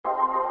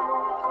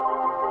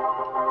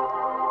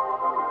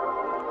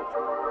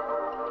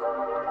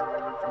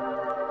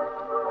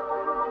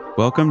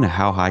Welcome to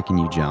How High Can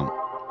You Jump?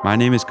 My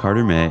name is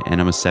Carter May,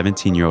 and I'm a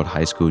 17-year-old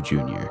high school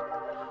junior.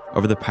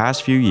 Over the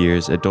past few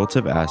years, adults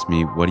have asked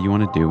me, what do you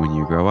want to do when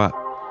you grow up?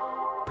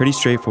 Pretty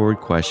straightforward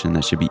question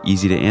that should be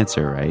easy to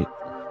answer, right?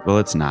 Well,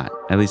 it's not.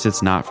 At least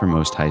it's not for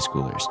most high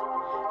schoolers.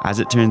 As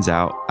it turns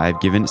out,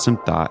 I've given it some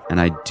thought, and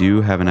I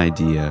do have an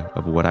idea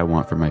of what I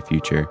want for my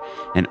future,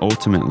 and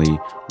ultimately,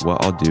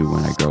 what I'll do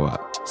when I grow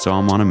up. So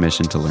I'm on a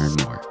mission to learn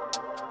more.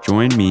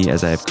 Join me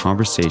as I have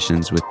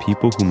conversations with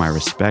people whom I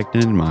respect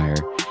and admire,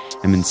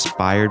 am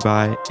inspired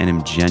by, and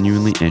am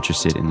genuinely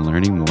interested in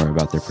learning more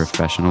about their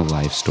professional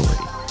life story.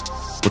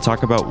 We'll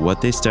talk about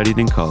what they studied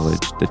in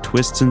college, the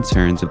twists and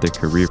turns of their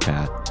career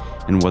path,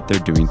 and what they're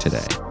doing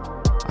today.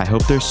 I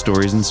hope their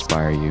stories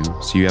inspire you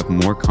so you have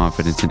more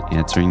confidence in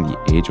answering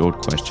the age-old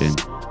question,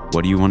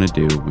 what do you want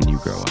to do when you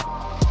grow up?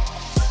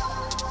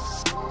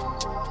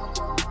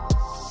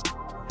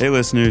 Hey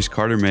listeners,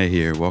 Carter May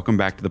here. Welcome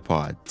back to the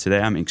pod.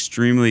 Today I'm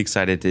extremely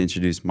excited to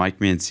introduce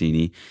Mike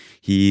Mancini.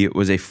 He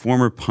was a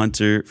former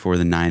punter for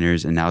the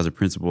Niners and now is a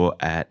principal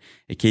at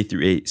a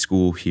K-8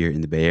 school here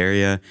in the Bay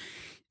Area.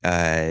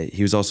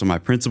 He was also my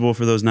principal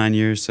for those 9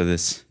 years, so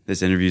this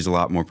interview is a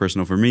lot more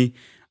personal for me.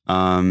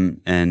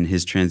 And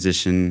his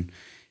transition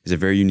is a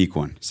very unique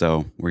one.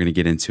 So we're going to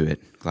get into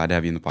it. Glad to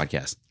have you in the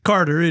podcast.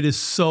 Carter, it is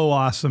so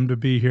awesome to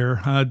be here.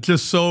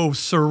 Just so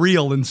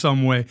surreal in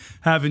some way,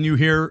 having you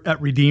here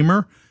at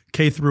Redeemer,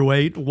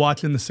 K-8,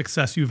 watching the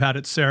success you've had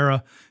at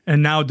Sarah,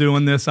 and now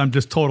doing this. I'm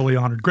just totally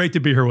honored. Great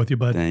to be here with you,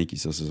 bud. Thank you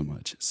so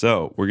much.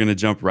 So we're going to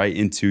jump right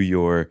into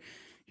your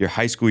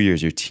high school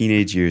years, your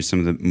teenage years,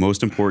 some of the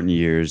most important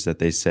years that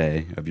they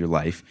say of your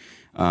life.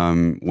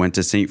 Went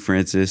to St.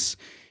 Francis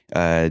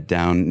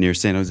down near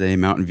San Jose,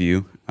 Mountain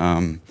View,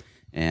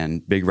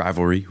 and big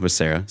rivalry with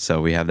Sarah.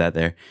 So we have that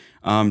there.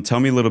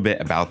 Tell me a little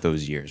bit about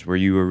those years. Were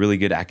you a really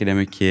good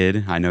academic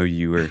kid? I know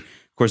you were,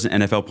 of course,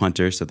 an NFL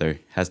punter, so there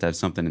has to have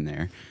something in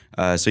there.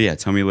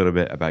 Tell me a little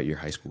bit about your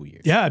high school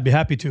years. Yeah, I'd be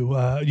happy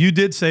to. You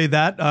did say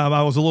that.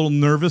 I was a little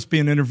nervous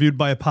being interviewed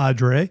by a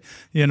Padre,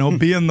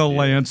 being the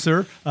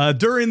Lancer.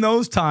 During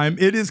those time,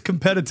 it is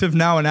competitive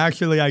now, and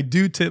actually I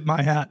do tip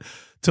my hat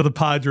to the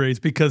Padres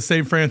because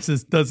St.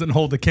 Francis doesn't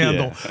hold a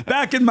candle. Yeah.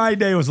 Back in my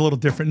day, it was a little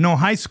different. No,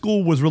 high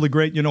school was really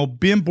great.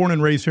 Being born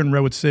and raised here in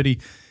Redwood City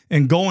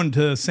and going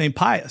to St.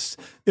 Pius,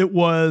 it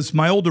was,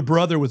 my older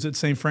brother was at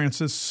St.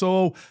 Francis.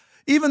 So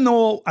even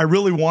though I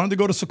really wanted to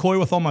go to Sequoia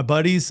with all my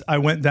buddies, I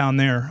went down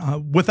there.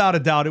 Without a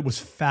doubt, it was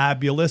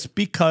fabulous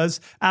because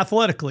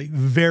athletically,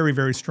 very,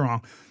 very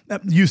strong.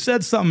 You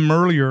said something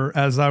earlier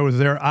as I was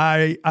there.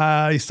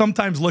 I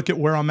sometimes look at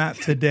where I'm at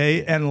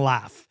today and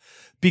laugh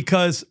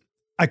because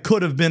I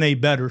could have been a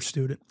better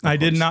student. I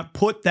did not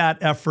put that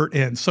effort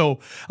in. So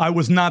I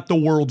was not the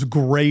world's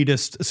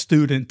greatest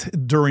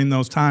student during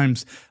those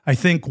times. I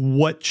think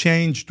what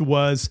changed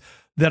was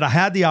that I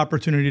had the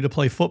opportunity to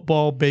play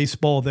football,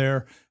 baseball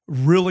there,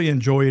 really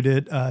enjoyed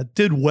it,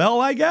 did well,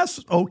 I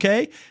guess,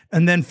 okay,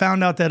 and then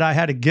found out that I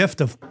had a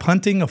gift of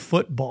punting a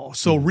football.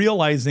 So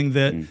realizing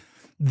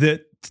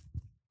that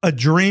a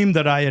dream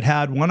that I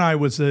had when I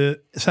was a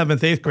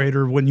 7th, 8th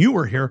grader, when you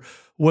were here,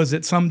 was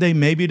that someday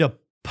maybe to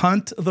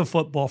punt the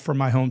football for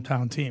my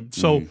hometown team.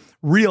 So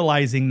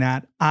realizing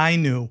that, I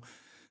knew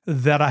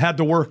that I had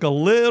to work a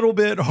little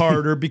bit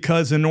harder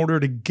because in order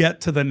to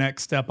get to the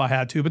next step, I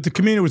had to. But the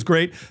commute was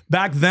great.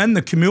 Back then,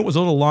 the commute was a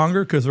little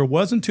longer because there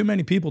wasn't too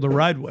many people to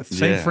ride with.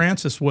 St.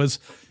 Francis was,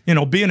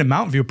 being in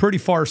Mountain View, pretty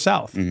far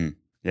south. Mm-hmm.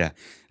 Yeah,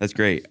 that's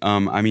great.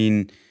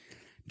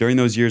 During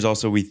those years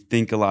also, we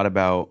think a lot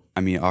about,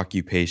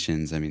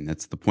 occupations.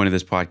 That's the point of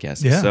this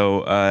podcast. Yeah.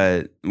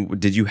 So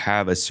did you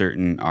have a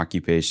certain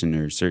occupation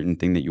or certain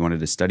thing that you wanted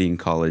to study in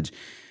college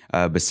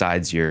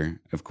besides your,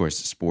 of course,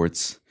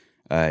 sports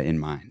in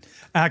mind?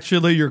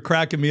 Actually, you're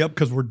cracking me up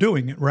because we're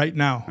doing it right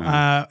now.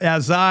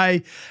 As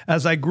I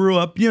grew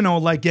up,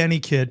 like any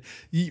kid,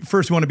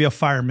 first you want to be a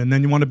fireman,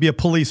 then you want to be a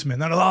policeman,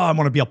 then I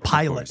want to be a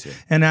pilot. Course, yeah.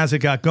 And as it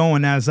got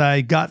going, as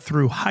I got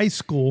through high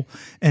school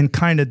and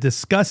kind of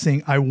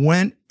discussing, I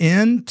went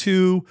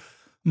into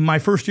my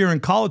first year in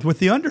college with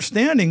the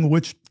understanding,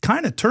 which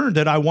kind of turned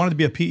that I wanted to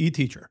be a PE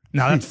teacher.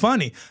 Now that's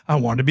funny. I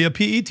wanted to be a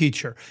PE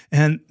teacher.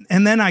 And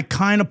then I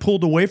kind of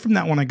pulled away from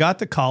that when I got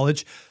to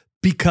college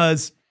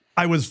because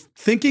I was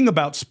thinking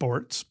about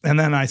sports, and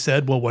then I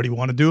said, well, what do you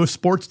want to do if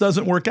sports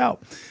doesn't work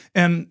out?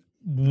 And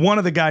one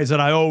of the guys that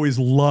I always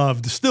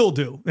loved, still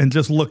do, and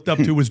just looked up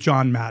to was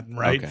John Madden,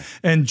 right? Okay.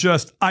 And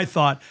I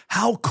thought,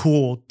 how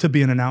cool to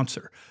be an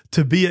announcer,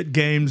 to be at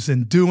games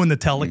and doing the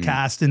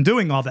telecast and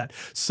doing all that.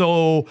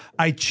 So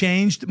I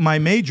changed my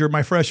major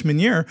my freshman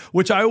year,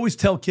 which I always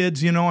tell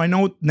kids, I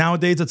know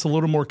nowadays it's a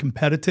little more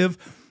competitive,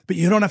 but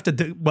you don't have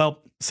to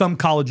some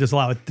colleges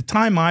allow it. At the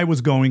time I was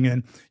going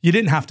in, you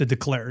didn't have to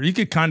declare. You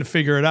could kind of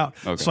figure it out.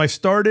 Okay. So I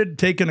started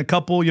taking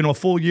a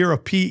full year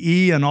of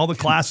PE and all the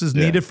classes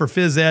needed for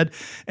phys ed.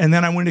 And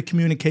then I went to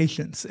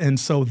communications. And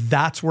so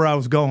that's where I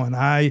was going.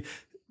 I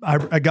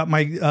got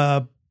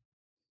my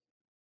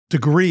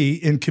degree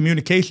in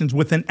communications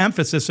with an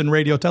emphasis in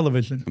radio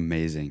television.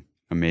 Amazing.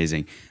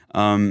 Amazing.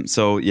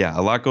 So yeah,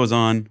 a lot goes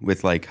on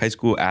with like high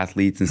school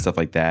athletes and stuff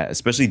like that.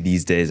 Especially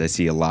these days, I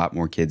see a lot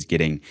more kids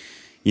getting,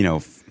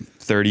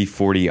 30,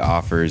 40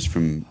 offers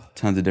from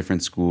tons of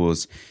different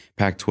schools,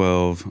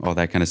 Pac-12, all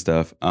that kind of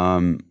stuff.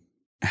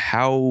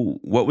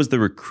 What was the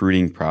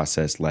recruiting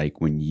process like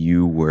when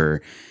you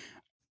were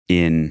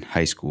in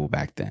high school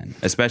back then,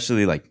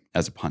 especially like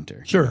as a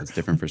punter? Sure. It's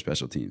different for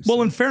special teams.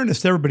 Well, in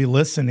fairness to everybody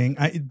listening,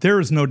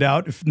 there is no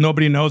doubt, if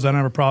nobody knows, I don't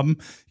have a problem.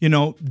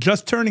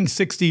 Just turning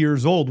 60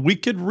 years old, we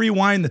could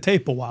rewind the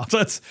tape a while.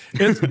 It's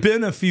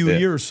been a few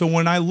years. So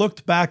when I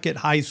looked back at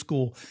high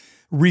school,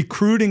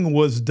 recruiting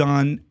was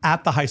done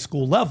at the high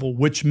school level,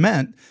 which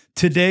meant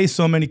today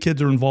so many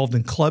kids are involved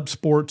in club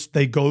sports.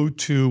 They go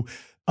to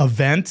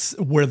events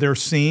where they're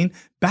seen.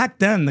 Back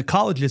then, the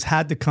colleges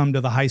had to come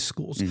to the high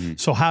schools. Mm-hmm.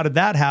 So how did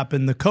that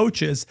happen? The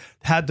coaches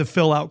had to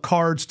fill out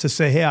cards to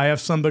say, hey, I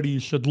have somebody you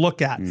should look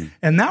at. Mm.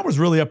 And that was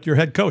really up to your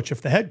head coach.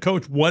 If the head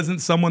coach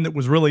wasn't someone that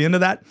was really into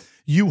that,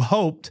 you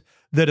hoped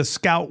that a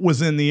scout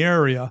was in the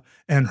area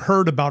and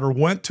heard about or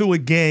went to a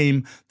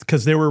game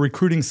because they were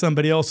recruiting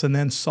somebody else and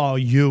then saw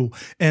you.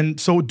 And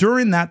so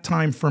during that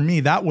time for me,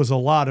 that was a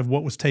lot of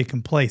what was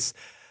taking place.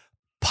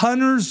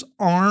 Punters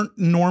aren't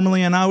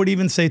normally, and I would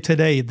even say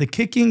today, the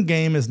kicking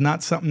game is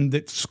not something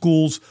that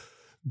schools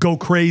go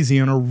crazy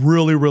and are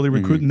really, really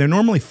recruiting. They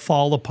normally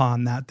fall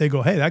upon that. They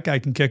go, hey, that guy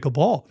can kick a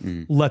ball.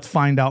 Let's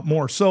find out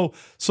more. So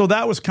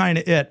that was kind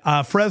of it.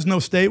 Fresno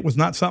State was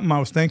not something I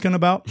was thinking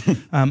about.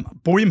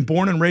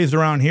 Born and raised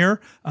around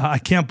here. I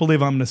can't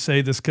believe I'm going to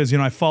say this because,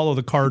 I follow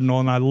the Cardinal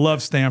and I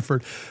love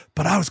Stanford.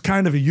 But I was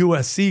kind of a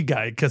USC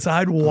guy because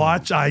I'd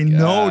watch. Do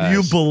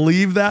you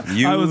believe that?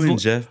 And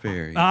Jeff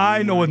Berry.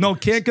 I know. No,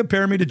 can't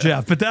compare me to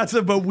Jeff. But that's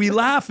it. But we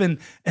laugh, and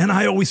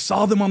I always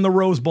saw them on the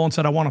Rose Bowl and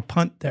said, I want to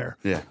punt there.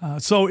 Yeah.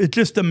 So it's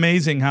just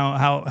amazing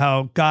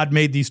how God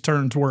made these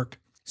turns work.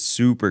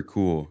 Super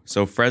cool.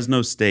 So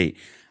Fresno State.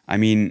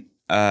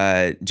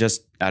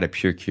 Just out of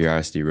pure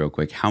curiosity, real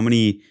quick, how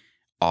many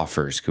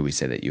offers could we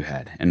say that you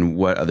had, and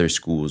what other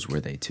schools were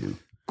they to?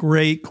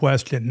 Great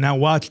question. Now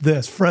watch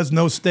this.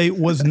 Fresno State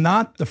was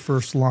not the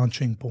first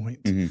launching point.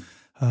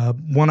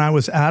 When I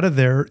was out of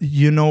there,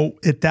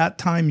 at that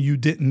time you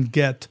didn't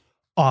get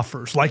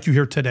offers like you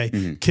hear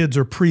today. Kids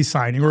are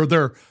pre-signing or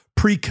they're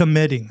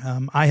pre-committing.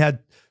 I had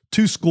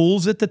two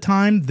schools at the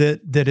time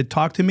that had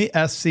talked to me.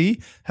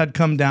 SC had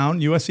come down,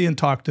 USC, and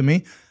talked to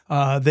me.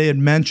 They had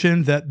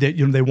mentioned that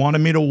they wanted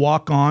me to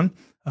walk on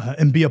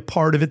and be a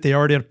part of it. They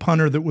already had a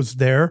punter that was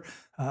there.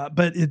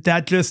 But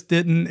that just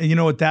didn't,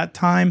 at that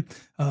time,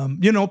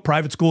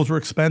 private schools were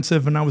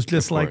expensive. And I was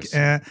just like,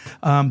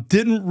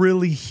 didn't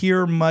really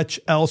hear much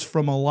else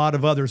from a lot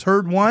of others.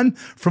 Heard one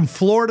from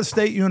Florida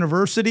State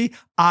University.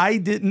 I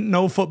didn't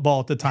know football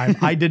at the time.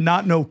 I did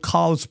not know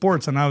college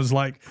sports. And I was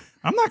like,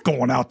 I'm not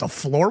going out to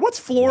Florida. What's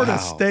Florida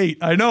State?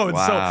 I know. And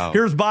so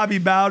here's Bobby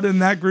Bowden in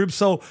that group.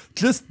 So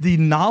just the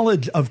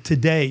knowledge of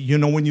today,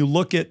 when you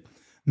look at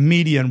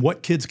media and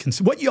what kids can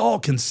see, what y'all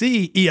can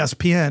see,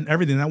 ESPN,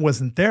 everything that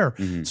wasn't there.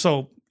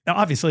 So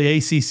obviously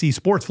ACC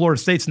sports,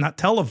 Florida State's not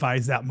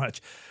televised that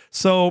much.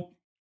 So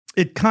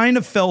it kind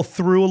of fell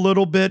through a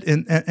little bit.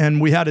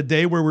 And we had a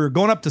day where we were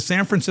going up to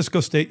San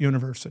Francisco State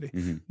University.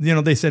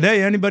 They said,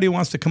 hey, anybody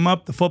wants to come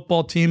up? The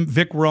football team,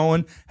 Vic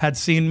Rowan, had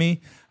seen me.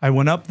 I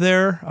went up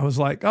there. I was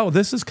like, oh,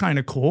 this is kind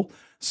of cool.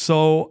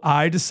 So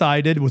I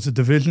decided, it was a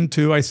Division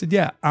II. I said,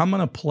 yeah, I'm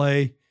going to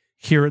play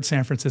here at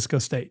San Francisco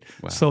State.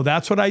 Wow. So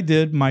that's what I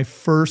did my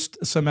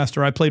first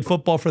semester. I played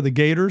football for the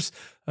Gators,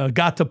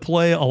 got to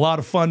play a lot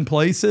of fun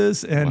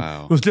places, and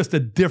it was just a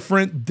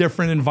different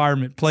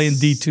environment playing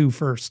D2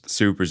 first.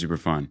 Super, super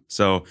fun.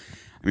 So,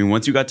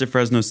 once you got to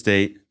Fresno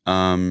State,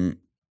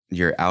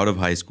 you're out of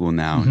high school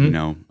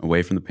now,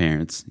 away from the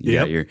parents. You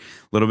got your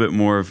little bit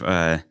more of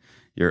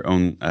your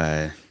own,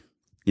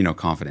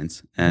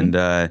 confidence. And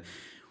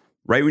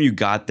right when you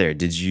got there,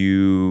 did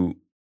you...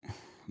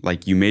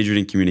 you majored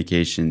in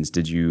communications.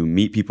 Did you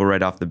meet people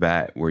right off the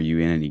bat? Were you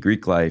in any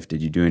Greek life?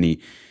 Did you do any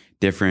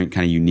different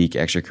kind of unique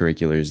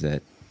extracurriculars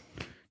that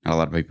not a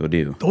lot of people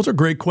do? Those are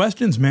great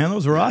questions, man.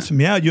 Those are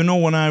awesome. Yeah,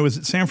 when I was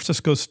at San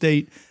Francisco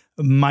State,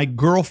 my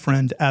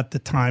girlfriend at the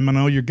time, I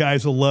know you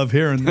guys will love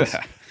hearing this,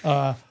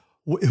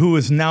 who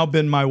has now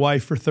been my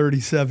wife for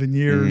 37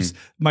 years.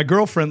 My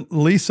girlfriend,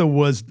 Lisa,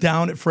 was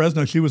down at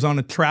Fresno. She was on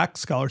a track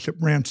scholarship,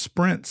 ran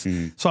sprints.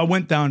 So I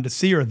went down to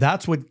see her.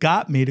 That's what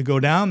got me to go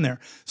down there.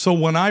 So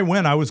when I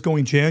went, I was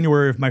going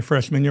January of my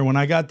freshman year. When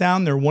I got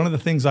down there, one of the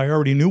things I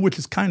already knew, which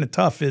is kind of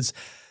tough, is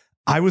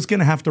I was going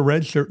to have to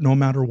redshirt no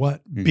matter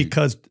what,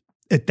 because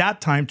at that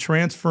time,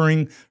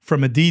 transferring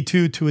from a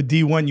D2 to a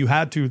D1, you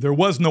had to. There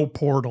was no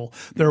portal.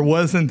 There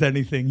wasn't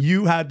anything.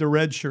 You had to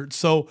redshirt.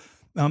 So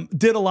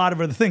did a lot of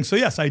other things. So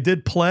yes, I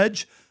did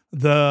pledge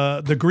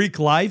the Greek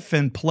life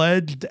and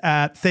pledged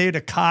at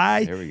Theta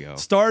Chi. There we go.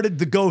 Started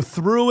to go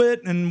through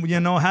it and,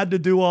 had to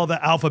do all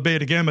the alpha,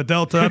 beta, gamma,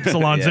 delta,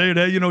 epsilon,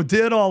 zeta,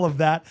 did all of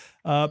that.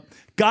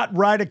 Got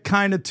right at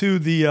kind of to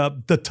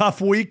the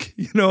tough week,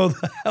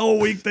 the hell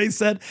week, they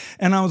said.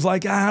 And I was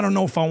like, I don't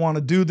know if I want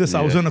to do this.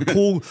 I was in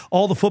a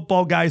all the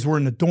football guys were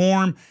in the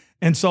dorm.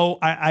 And so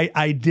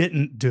I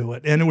didn't do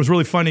it. And it was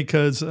really funny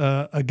because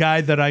a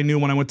guy that I knew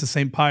when I went to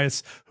St.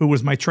 Pius, who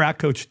was my track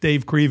coach,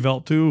 Dave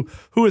Krevelt,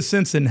 who is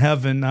since in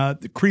heaven,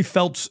 the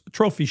Krefelt's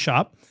Trophy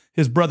Shop.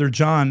 His brother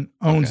John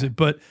owns it,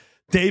 but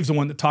Dave's the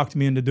one that talked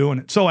me into doing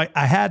it. So I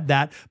had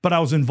that, but I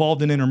was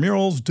involved in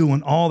intramurals,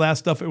 doing all that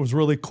stuff. It was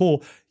really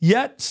cool.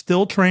 Yet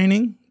still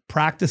training,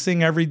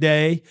 practicing every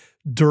day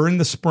during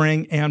the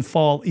spring and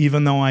fall,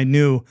 even though I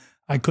knew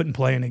I couldn't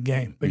play in a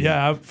game. But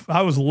yeah,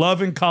 I was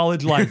loving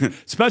college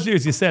life, especially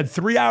as you said,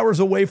 3 hours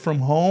away from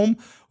home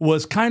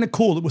was kind of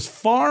cool. It was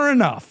far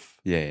enough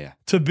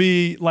to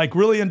be like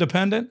really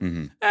independent.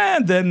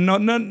 And then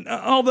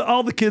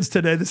all the kids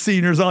today, the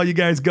seniors, all you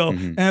guys go,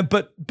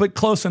 but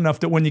close enough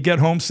that when you get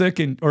homesick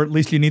or at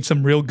least you need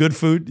some real good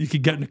food, you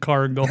could get in the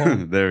car and go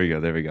home. There we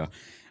go.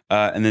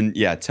 And then,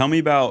 tell me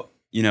about,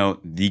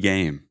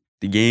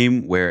 the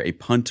game where a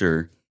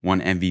punter won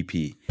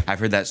MVP. I've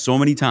heard that so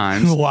many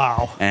times.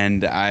 Wow.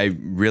 And I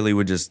really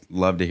would just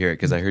love to hear it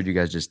because I heard you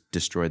guys just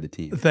destroyed the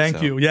team.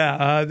 Thank you.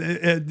 Yeah.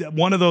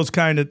 One of those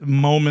kind of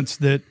moments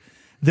that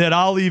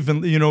I'll even,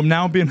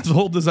 now being as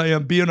old as I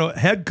am, being a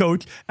head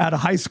coach at a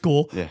high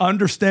school,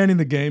 understanding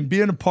the game,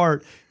 being a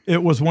part,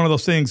 it was one of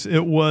those things.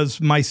 It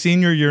was my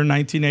senior year,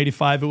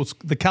 1985. It was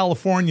the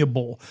California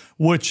Bowl,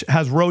 which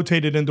has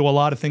rotated into a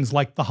lot of things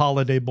like the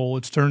Holiday Bowl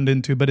it's turned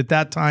into. But at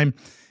that time,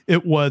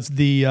 it was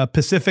the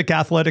Pacific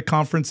Athletic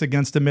Conference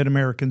against the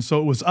Mid-Americans. So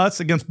it was us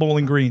against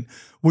Bowling Green.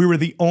 We were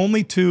the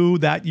only two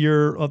that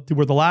year.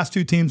 Were the last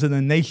two teams in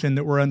the nation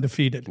that were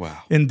undefeated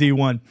in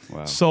D1.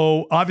 Wow.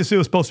 So obviously it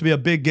was supposed to be a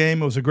big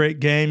game. It was a great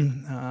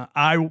game.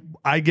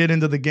 I get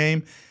into the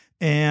game.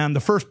 And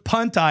the first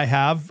punt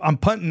I'm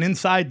punting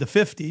inside the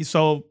 50.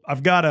 So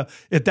I've got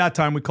at that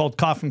time we called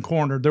coffin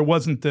corner. There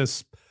wasn't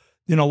this,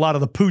 a lot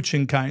of the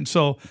pooching kind.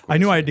 So I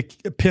knew I had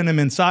to pin him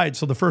inside.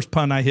 So the first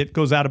punt I hit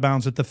goes out of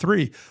bounds at the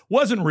 3.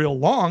 Wasn't real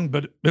long,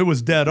 but it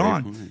was dead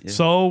on.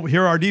 So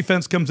here our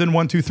defense comes in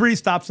 1, 2, 3,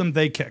 stops them.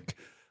 They kick.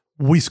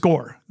 We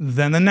score.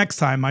 Then the next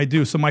time I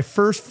do. So my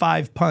first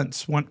 5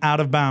 punts went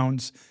out of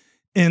bounds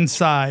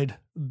inside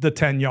the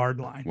 10-yard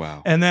line.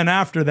 Wow. And then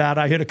after that,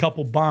 I hit a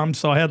couple bombs.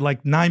 So I had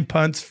like 9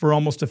 punts for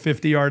almost a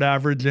 50-yard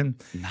average.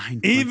 And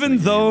even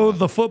though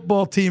the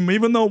football team,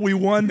 even though we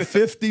won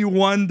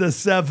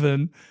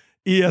 51-7,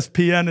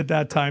 ESPN at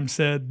that time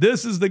said,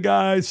 this is the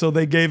guy. So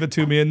they gave it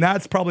to me. And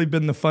that's probably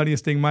been the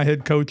funniest thing. My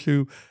head coach,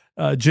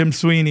 Jim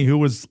Sweeney, who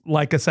was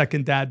like a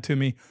second dad to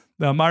me.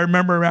 I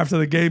remember after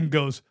the game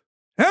goes,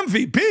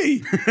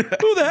 MVP?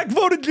 Who the heck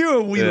voted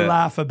you? And we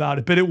laugh about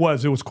it, but it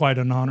was quite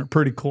an honor.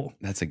 Pretty cool.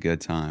 That's a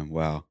good time.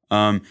 Wow.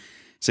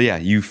 So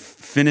you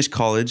finished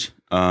college.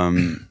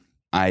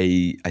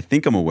 I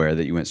think I'm aware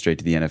that you went straight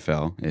to the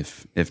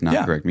NFL. If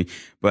not, correct me.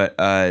 But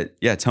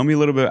tell me a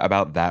little bit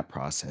about that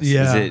process.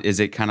 Yeah. Is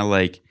it kind of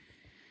like,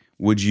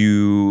 would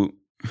you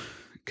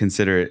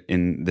consider it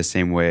in the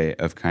same way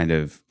of kind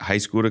of high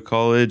school to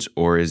college,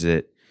 or is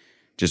it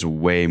just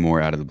way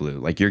more out of the blue?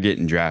 Like you're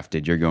getting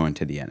drafted, you're going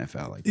to the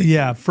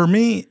NFL. For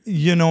me,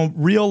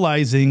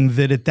 realizing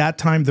that at that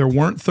time there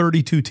weren't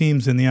 32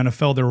 teams in the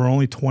NFL, there were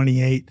only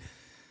 28.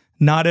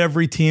 Not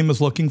every team is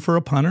looking for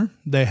a punter.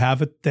 They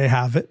have it.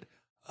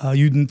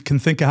 You can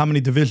think of how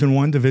many Division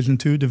I, Division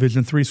II,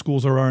 Division III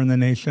schools there are in the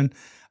nation.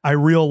 I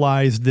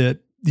realized that,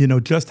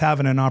 just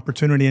having an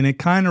opportunity, and it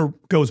kind of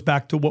goes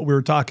back to what we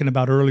were talking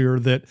about earlier,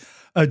 that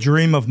a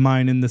dream of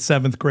mine in the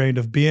 7th grade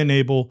of being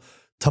able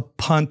to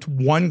punt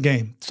one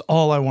game. It's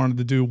all I wanted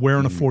to do,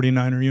 wearing a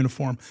 49er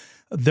uniform.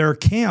 Their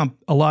camp,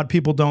 a lot of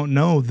people don't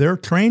know, their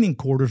training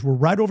quarters were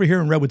right over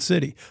here in Redwood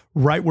City,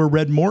 right where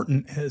Red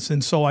Morton is.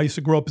 And so I used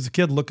to grow up as a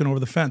kid looking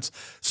over the fence.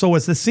 So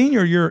as the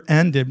senior year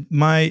ended,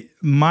 my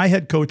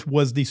head coach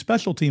was the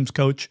special teams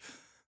coach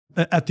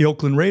at the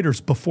Oakland Raiders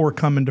before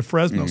coming to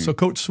Fresno. So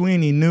Coach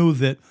Sweeney knew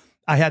that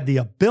I had the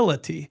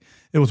ability.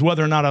 It was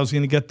whether or not I was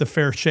going to get the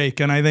fair shake.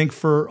 And I think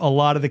for a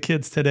lot of the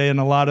kids today and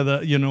a lot of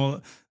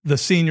the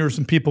seniors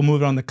and people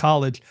moving on to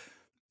college,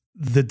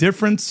 the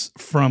difference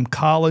from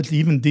college,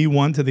 even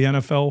D1 to the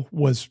NFL,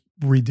 was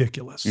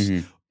ridiculous.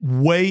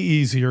 Way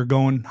easier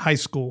going high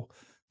school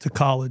to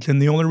college.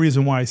 And the only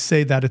reason why I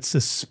say that, it's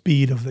the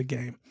speed of the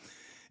game.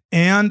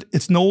 And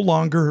it's no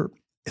longer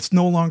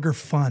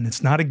fun.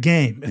 It's not a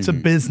game. It's a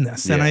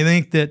business. And I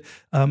think that,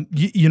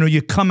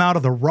 you come out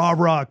of the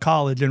rah-rah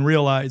college and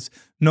realize,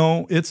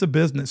 no, it's a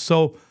business.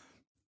 So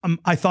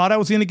I thought I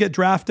was going to get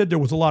drafted. There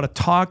was a lot of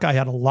talk. I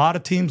had a lot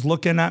of teams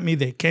looking at me.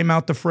 They came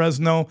out to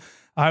Fresno.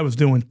 I was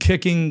doing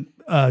kicking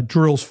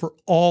drills for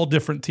all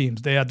different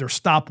teams. They had their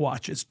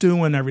stopwatches,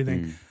 doing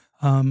everything.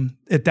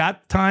 At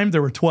that time,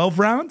 there were 12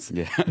 rounds,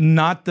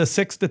 not the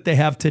 6 that they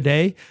have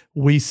today.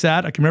 We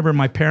sat, I can remember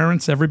my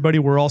parents, everybody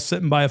were all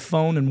sitting by a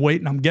phone and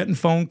waiting. I'm getting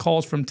phone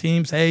calls from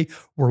teams. Hey,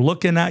 we're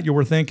looking at you.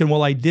 We're thinking,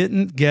 well, I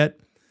didn't get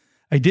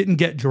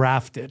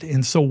drafted.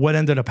 And so what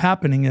ended up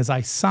happening is I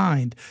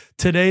signed.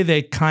 Today,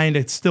 they kind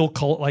of still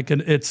call it like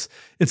it's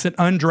an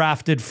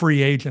undrafted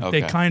free agent.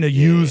 Okay. They kind of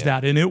use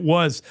that. And it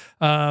was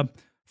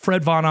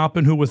Fred Von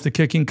Oppen, who was the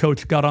kicking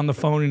coach, got on the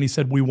phone and he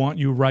said, we want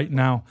you right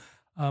now.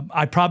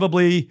 I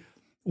probably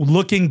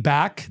looking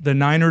back, the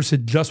Niners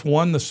had just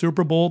won the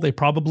Super Bowl. They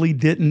probably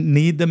didn't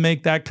need to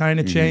make that kind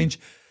of change.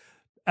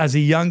 As a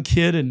young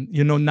kid,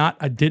 and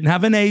I didn't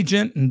have an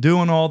agent and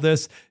doing all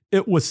this,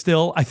 it was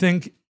still, I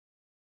think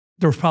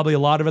there was probably a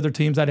lot of other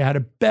teams that had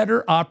a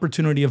better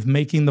opportunity of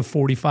making the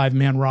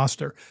 45-man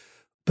roster.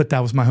 But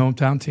that was my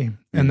hometown team.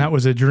 And that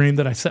was a dream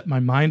that I set my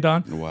mind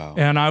on. Wow.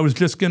 And I was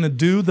just going to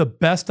do the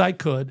best I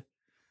could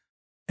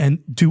and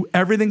do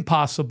everything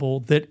possible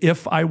that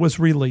if I was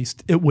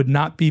released, it would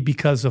not be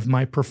because of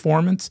my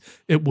performance.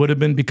 It would have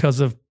been because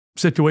of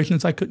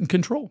situations I couldn't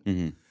control.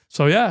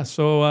 So,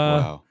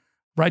 wow.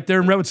 Right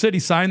there in Redwood City,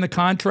 signed the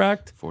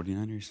contract.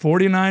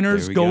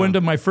 49ers, go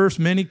into my first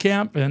mini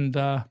camp, and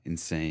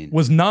insane.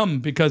 Was numb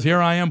because here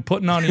I am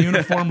putting on a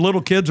uniform.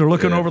 Little kids are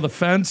looking over the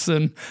fence,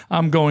 and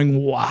I'm going,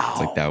 wow.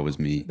 It's like, that was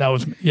me. That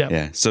was me,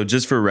 Yeah. So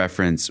just for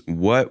reference,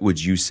 what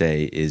would you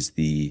say is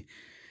the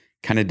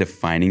kind of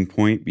defining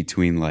point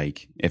between,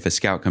 like, if a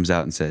scout comes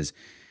out and says,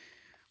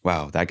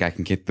 wow, that guy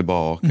can kick the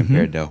ball,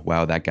 compared to,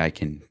 wow, that guy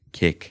can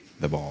kick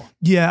the ball?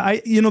 Yeah,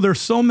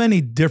 there's so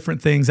many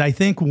different things. I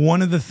think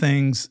one of the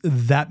things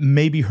that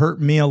maybe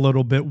hurt me a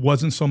little bit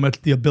wasn't so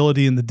much the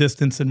ability and the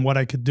distance and what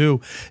I could do,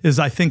 is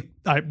I think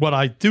what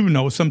I do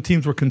know, some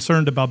teams were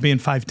concerned about being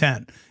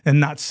 5'10" and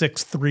not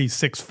 6'3",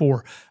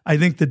 6'4". I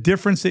think the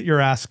difference that you're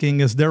asking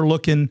is they're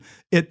looking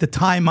at the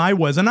time I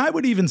was, and I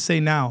would even say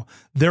now,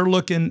 they're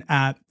looking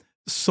at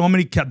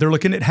they're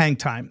looking at hang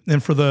time.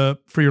 And for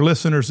your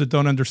listeners that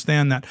don't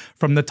understand that,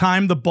 from the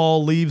time the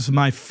ball leaves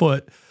my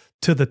foot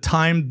to the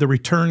time the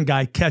return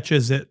guy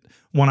catches it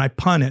when I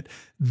punt it,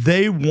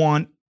 they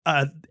want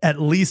at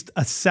least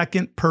a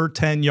second per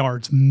 10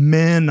 yards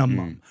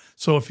minimum.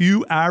 So if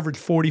you average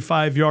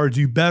 45 yards,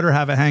 you better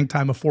have a hang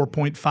time of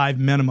 4.5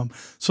 minimum.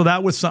 So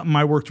that was something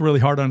I worked really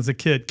hard on as a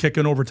kid,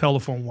 kicking over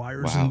telephone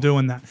wires and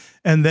doing that.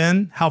 And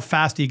then how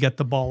fast do you get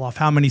the ball off?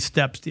 How many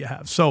steps do you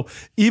have? So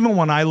even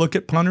when I look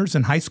at punters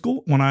in high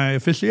school, when I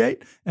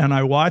officiate and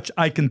I watch,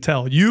 I can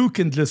tell. You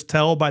can just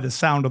tell by the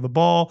sound of the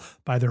ball,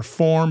 by their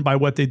form, by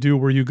what they do,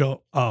 where you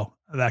go, oh,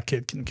 that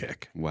kid can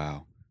kick.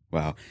 Wow.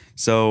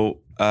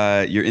 So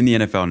you're in the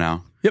NFL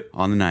now. Yep.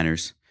 On the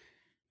Niners.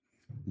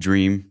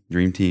 Dream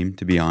team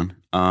to be on.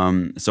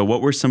 So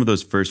what were some of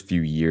those first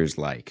few years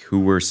like?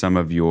 Who were some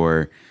of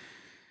your,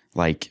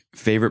 like,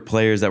 favorite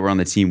players that were on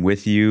the team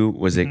with you?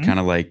 Was it kind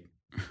of like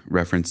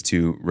reference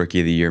to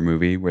Rookie of the Year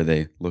movie where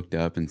they looked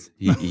up and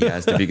he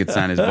asked if he could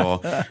sign his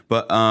ball?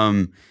 But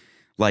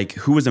like,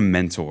 who was a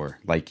mentor?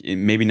 Like,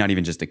 maybe not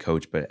even just a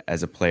coach, but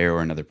as a player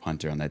or another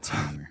punter on that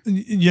team?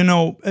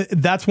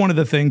 That's one of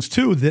the things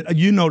too that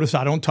you notice.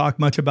 I don't talk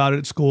much about it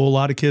at school. A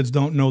lot of kids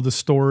don't know the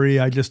story.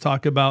 I just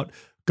talk about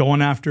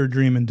going after a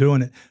dream and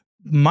doing it.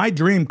 My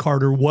dream,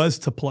 Carter, was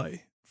to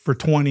play for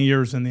 20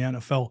 years in the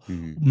NFL.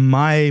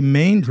 My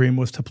main dream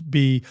was to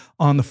be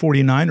on the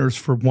 49ers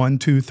for 1,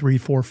 2, 3,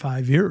 4,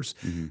 5 years.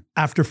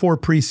 After 4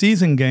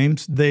 preseason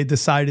games, they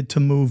decided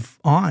to move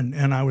on,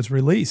 and I was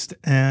released.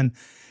 And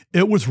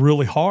it was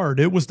really hard.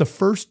 It was the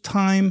first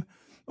time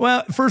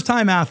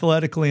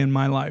athletically in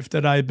my life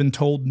that I had been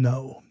told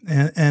no.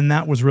 And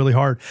that was really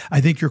hard. I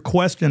think your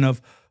question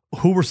of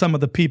who were some of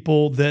the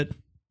people that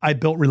I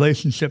built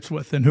relationships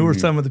with, and who are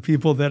some of the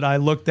people that I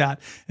looked at,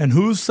 and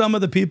who's some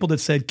of the people that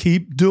said,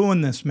 keep doing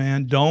this,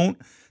 man. Don't,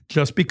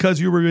 just because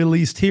you were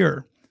released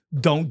here,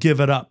 don't give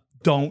it up.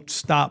 Don't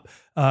stop.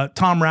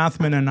 Tom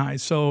Rathman and I.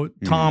 So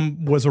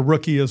Tom was a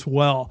rookie as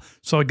well.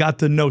 So I got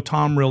to know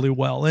Tom really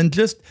well. And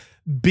just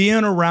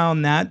being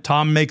around that,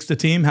 Tom makes the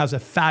team, has a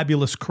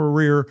fabulous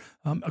career,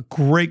 a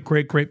great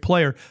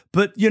player.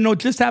 But,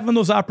 just having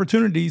those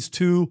opportunities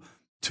to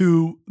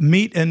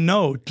meet and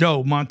know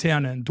Joe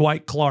Montana and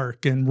Dwight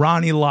Clark and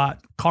Ronnie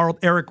Lott,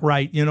 Eric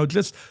Wright,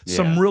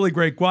 some really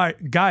great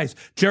guys.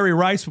 Jerry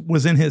Rice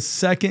was in his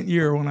second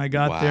year when I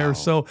got there.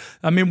 So,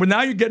 now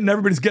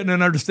everybody's getting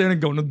an understanding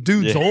going, the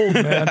dude's old,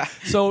 man.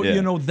 So,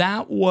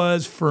 that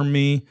was for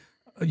me,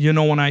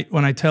 when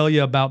I tell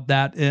you about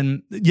that.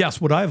 And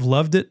yes, would I have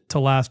loved it to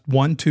last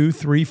 1, 2,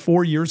 3,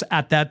 4 years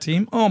at that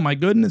team? Oh my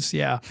goodness.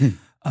 Yeah.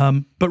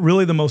 But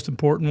really the most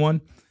important one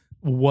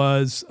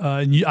was,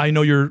 I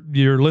know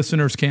your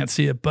listeners can't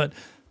see it, but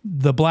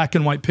the black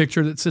and white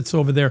picture that sits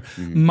over there,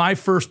 my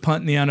first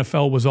punt in the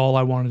NFL was all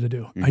I wanted to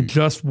do. I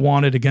just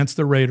wanted, against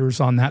the Raiders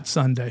on that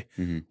Sunday,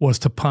 was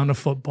to punt a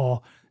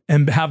football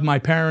and have my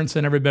parents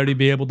and everybody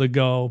be able to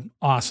go,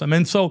 awesome.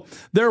 And so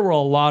there were a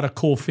lot of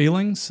cool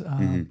feelings,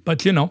 but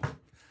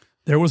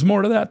there was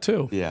more to that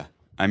too. Yeah.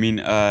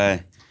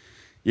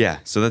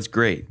 So that's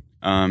great.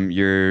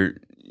 You're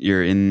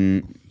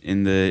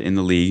in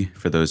the league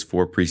for those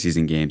 4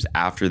 preseason games.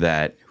 After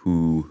that,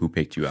 who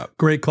picked you up?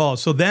 Great call.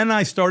 So then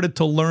I started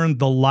to learn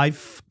the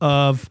life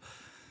of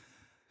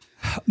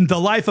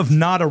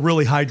not a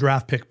really high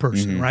draft pick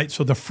person, right?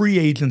 So the free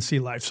agency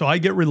life. So I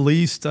get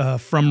released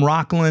from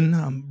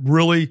Rockland.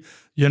 Really,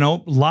 a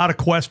lot of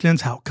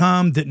questions. How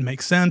come? Didn't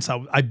make sense. I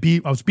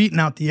was beating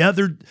out the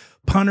other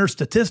punter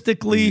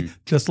statistically.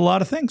 Just a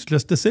lot of things,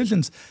 just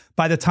decisions.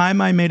 By the time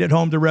I made it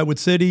home to Redwood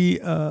City,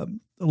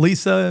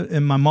 Lisa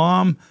and my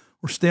mom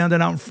We're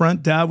standing out in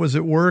front. Dad was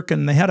at work,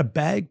 and they had a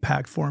bag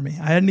packed for me.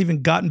 I hadn't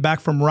even gotten back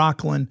from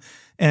Rockland,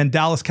 and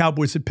Dallas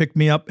Cowboys had picked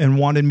me up and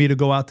wanted me to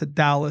go out to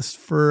Dallas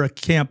for a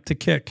camp to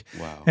kick.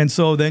 Wow. And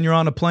so then you're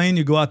on a plane,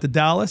 you go out to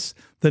Dallas.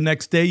 The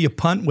next day you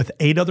punt with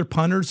 8 other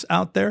punters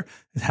out there.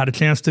 Had a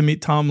chance to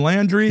meet Tom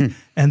Landry,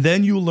 and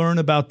then you learn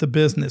about the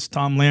business.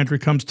 Tom Landry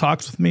comes,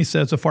 talks with me,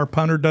 says if our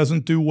punter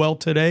doesn't do well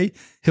today,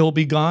 he'll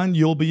be gone,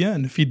 you'll be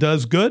in. If he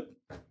does good,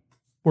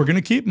 we're going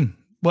to keep him.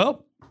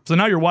 Well, so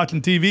now you're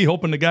watching TV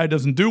hoping the guy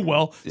doesn't do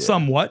well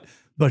somewhat,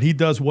 but he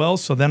does well,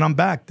 so then I'm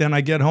back. Then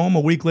I get home. A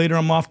week later,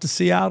 I'm off to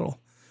Seattle.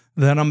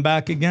 Then I'm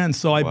back again.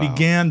 So I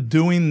began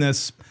doing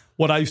this,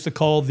 what I used to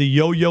call the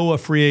yo-yo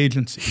of free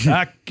agency,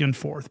 back and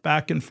forth,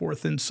 back and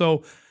forth. And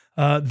so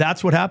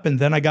that's what happened.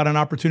 Then I got an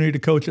opportunity to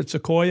coach at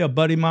Sequoia. A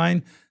buddy of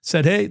mine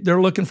said, hey,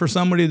 they're looking for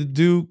somebody to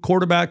do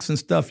quarterbacks and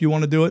stuff. You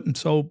want to do it? And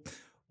so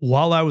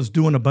while I was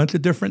doing a bunch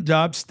of different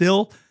jobs,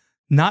 still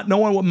not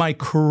knowing what my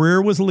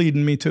career was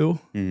leading me to,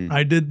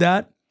 I did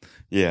that.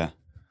 Yeah.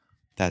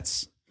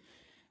 That's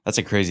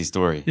a crazy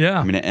story. Yeah.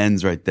 I mean, it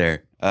ends right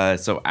there.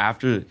 So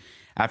after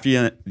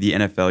the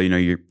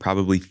NFL, you're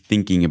probably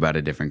thinking about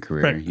a different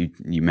career. Right.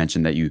 You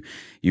mentioned that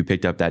you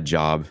picked up that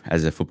job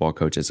as a football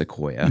coach at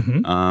Sequoia.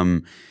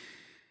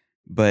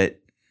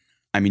 But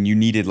I mean, you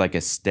needed like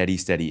a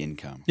steady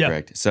income,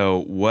 correct?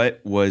 So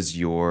what was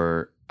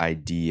your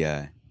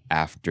idea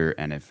after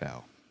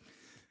NFL?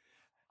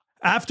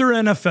 After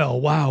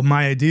NFL, wow,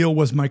 my idea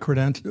was my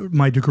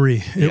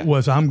degree. It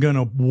was, I'm going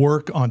to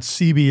work on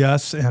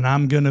CBS and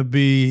I'm going to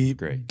be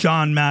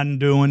John Madden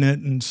doing it.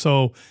 And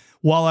so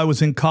while I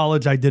was in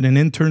college, I did an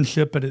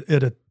internship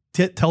at a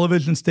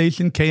television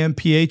station,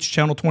 KMPH,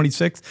 Channel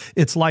 26.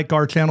 It's like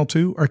our Channel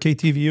 2, our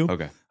KTVU.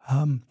 Okay.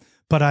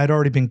 But I'd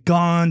already been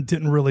gone,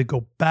 didn't really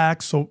go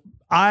back. So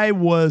I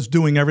was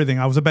doing everything.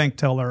 I was a bank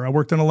teller. I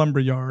worked in a lumber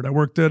yard. I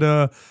worked at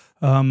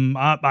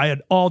I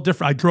had all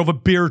different, I drove a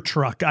beer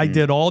truck. I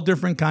did all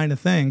different kind of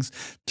things,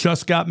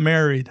 just got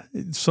married.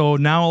 So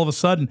now all of a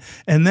sudden,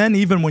 and then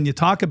even when you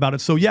talk about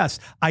it, so yes,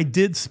 I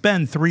did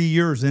spend 3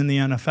 years in the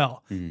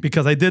NFL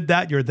because I did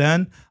that year.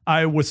 Then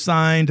I was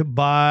signed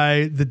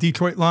by the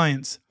Detroit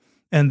Lions,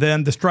 and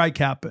then the strike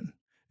happened.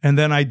 And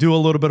then I do a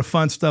little bit of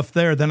fun stuff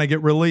there. Then I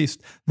get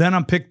released. Then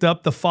I'm picked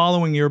up the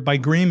following year by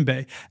Green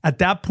Bay. At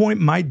that point,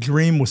 my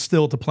dream was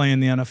still to play in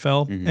the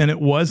NFL. And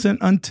it wasn't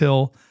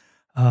until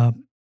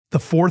the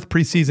 4th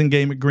preseason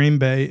game at Green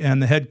Bay,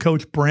 and the head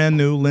coach, brand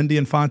new, Lindy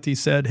Infante,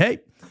 said, hey,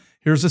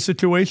 here's the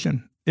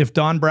situation. If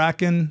Don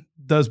Bracken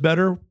does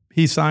better,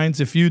 he signs.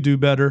 If you do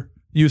better,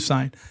 you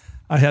sign.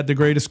 I had the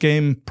greatest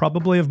game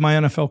probably of my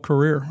NFL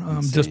career,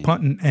 just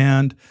punting.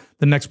 And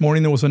the next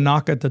morning there was a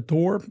knock at the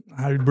door.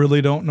 I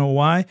really don't know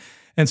why.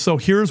 And so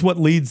here's what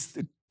leads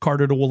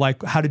Carter to, well,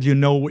 like, how did you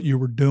know what you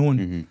were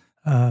doing?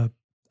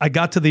 I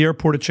got to the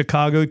airport at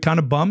Chicago, kind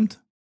of bummed,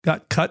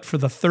 got cut for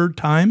the 3rd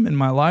time in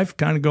my life,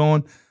 kind of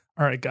going,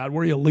 all right, God,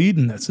 where are you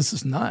leading this? This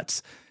is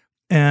nuts.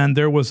 And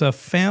there was a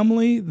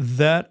family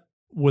that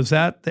was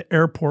at the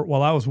airport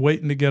while I was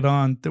waiting to get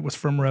on that was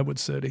from Redwood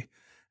City.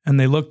 And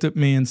they looked at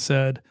me and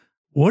said,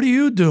 what are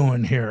you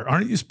doing here?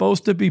 Aren't you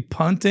supposed to be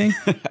punting?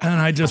 And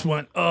I just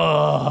went,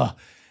 ugh.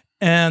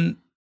 And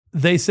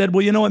they said,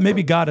 well, you know what?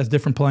 Maybe God has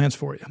different plans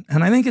for you.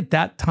 And I think at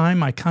that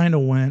time, I kind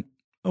of went,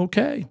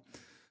 okay.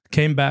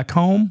 Came back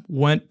home,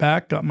 went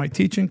back, got my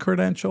teaching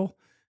credential,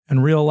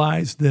 and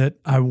realized that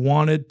I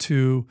wanted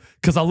to,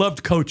 because I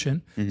loved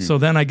coaching. So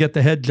then I get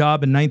the head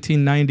job in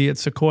 1990 at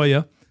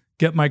Sequoia,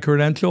 get my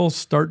credentials,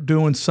 start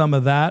doing some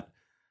of that,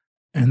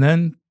 and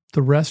then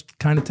the rest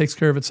kind of takes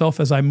care of itself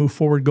as I move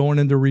forward going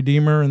into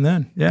Redeemer. And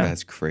then,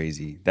 That's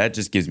crazy. That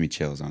just gives me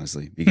chills,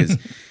 honestly, because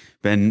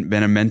been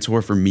a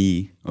mentor for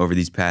me over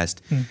these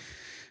past,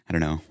 I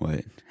don't know,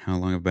 how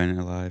long I've been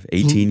alive?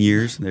 18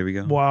 years. There we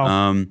go.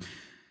 Wow.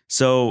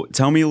 So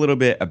tell me a little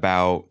bit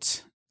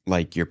about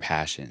like your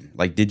passion.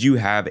 Like, did you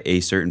have a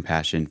certain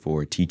passion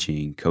for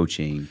teaching,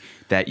 coaching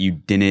that you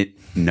didn't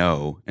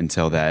know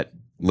until that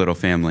little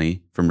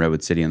family from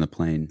Redwood City on the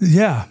plane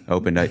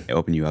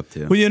opened you up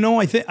to? Well,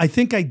 I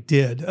think I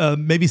did,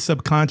 maybe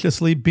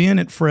subconsciously, being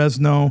at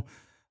Fresno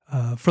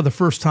for the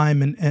first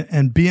time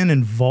and being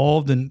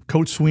involved, and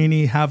Coach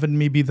Sweeney having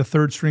me be the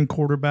 3rd string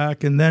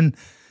quarterback, and then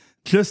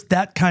just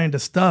that kind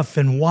of stuff,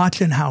 and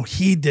watching how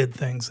he did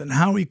things and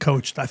how he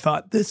coached. I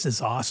thought, this is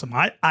awesome.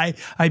 I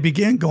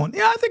began going,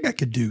 I think I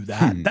could do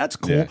that. That's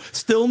cool. Yeah.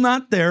 Still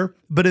not there,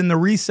 but in the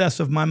recess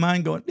of my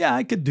mind going,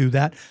 I could do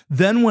that.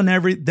 Then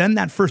then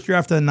that first year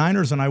after the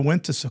Niners, and I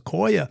went to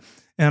Sequoia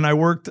and I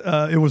worked,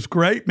 it was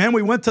great. Man,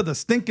 we went to the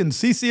stinking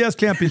CCS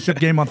championship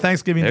game on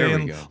Thanksgiving Day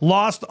and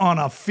lost on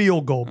a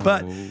field goal.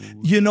 But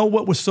you know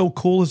what was so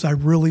cool is I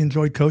really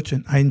enjoyed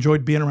coaching. I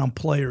enjoyed being around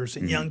players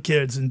and young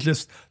kids and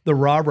just the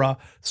rah-rah.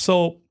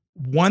 So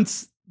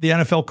once the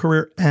NFL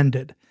career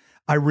ended,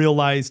 I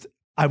realized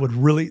I would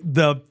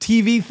the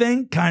TV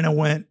thing kind of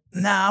went,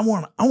 I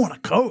want to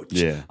coach.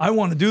 Yeah. I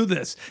want to do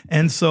this.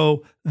 And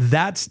so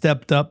that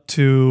stepped up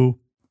to,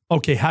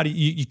 okay, how do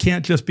you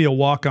can't just be a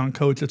walk-on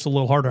coach. It's a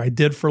little harder. I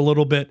did for a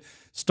little bit,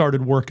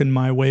 started working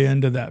my way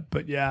into that.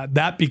 But yeah,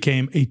 that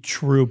became a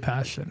true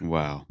passion.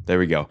 Wow. There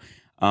we go.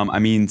 I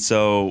mean,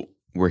 so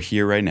we're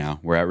here right now.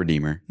 We're at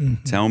Redeemer.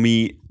 Mm-hmm. Tell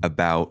me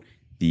about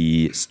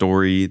the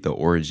story, the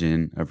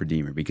origin of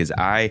Redeemer, because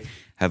I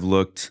have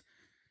looked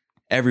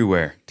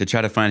everywhere to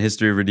try to find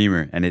history of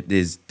Redeemer, and it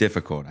is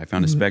difficult. I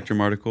found a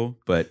Spectrum article,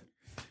 but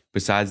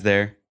besides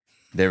there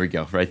we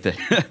go, right there.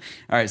 All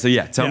right, so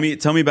tell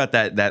me about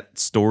that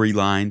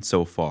storyline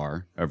so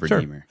far of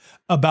Redeemer. Sure.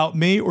 About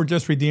me or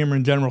just Redeemer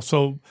in general?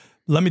 So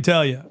let me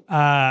tell you,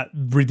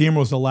 Redeemer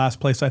was the last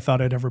place I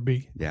thought I'd ever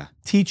be. Yeah.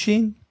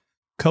 Teaching,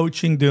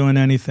 coaching, doing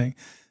anything.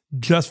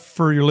 Just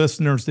for your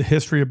listeners, the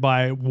history of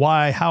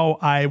how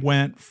I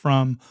went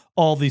from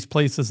all these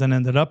places and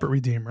ended up at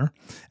Redeemer.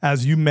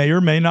 As you may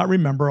or may not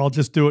remember, I'll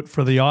just do it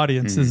for the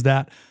audience, is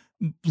that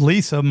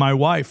Lisa, my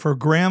wife, her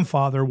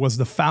grandfather was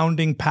the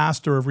founding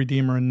pastor of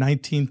Redeemer in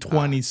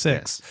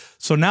 1926. Yes.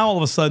 So now all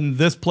of a sudden,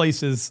 this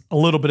place is a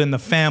little bit in the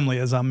family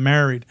as I'm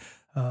married,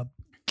 a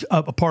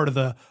part of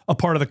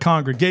the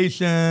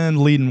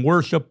congregation, leading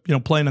worship,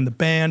 playing in the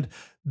band,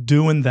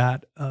 doing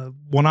that.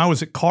 When I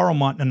was at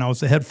Carlmont and I was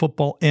the head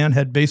football and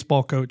head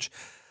baseball coach,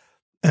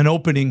 an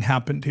opening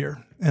happened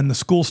here. And the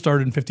school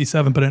started in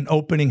 57, but an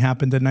opening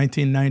happened in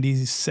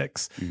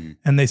 1996. Mm-hmm.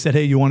 And they said,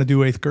 hey, you want to do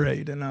 8th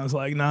grade? And I was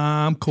like,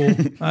 nah, I'm cool.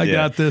 I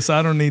got this.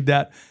 I don't need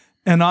that.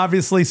 And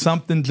obviously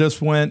something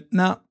just went,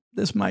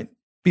 this might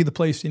be the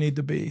place you need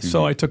to be. Mm-hmm.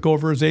 So I took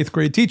over as 8th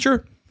grade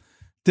teacher,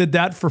 did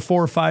that for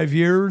 4 or 5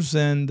 years,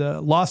 and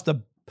lost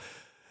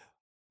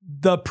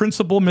the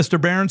principal, Mr.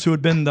 Barons, who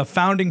had been the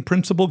founding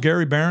principal,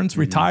 Gary Barons,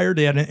 retired.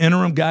 They had an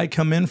interim guy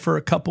come in for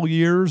a couple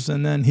years,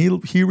 and then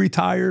he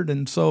retired.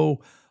 And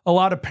so a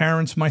lot of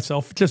parents,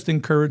 myself, just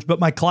encouraged. But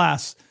my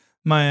class,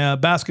 my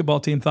basketball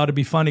team thought it'd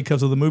be funny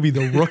because of the movie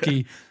The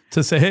Rookie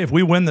to say, hey, if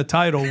we win the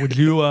title, would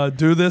you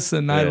do this?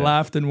 And I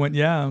laughed and went,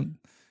 yeah.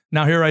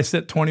 Now here I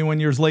sit 21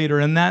 years later.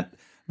 And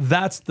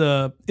that's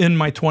in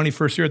my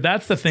 21st year,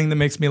 that's the thing that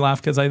makes me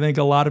laugh, because I think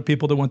a lot of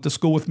people that went to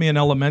school with me in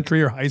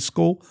elementary or high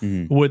school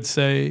would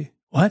say,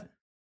 what?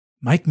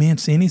 Mike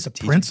Mancini's a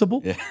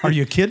principal? Yeah. Are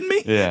you kidding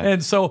me? Yeah.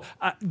 And so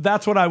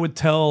that's what I would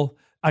tell.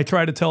 I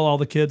try to tell all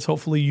the kids,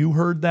 hopefully you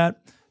heard that,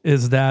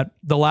 is that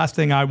the last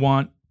thing I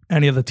want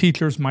any of the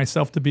teachers,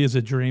 myself, to be is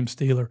a dream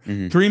stealer.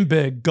 Mm-hmm. Dream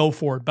big, go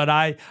for it. But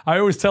I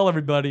always tell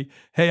everybody,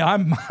 hey,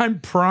 I'm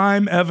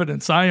prime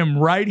evidence. I am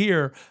right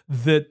here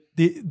that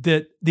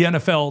the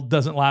NFL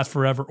doesn't last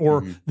forever,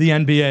 or the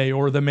NBA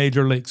or the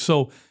major leagues.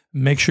 So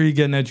make sure you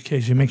get an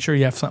education. Make sure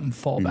you have something to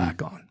fall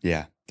back on.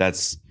 Yeah,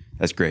 that's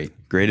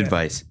great. Great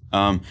advice.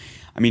 I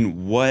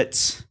mean,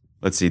 let's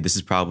see, this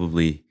is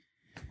probably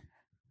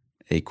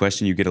a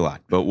question you get a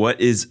lot, but what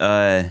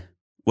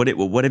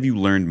have you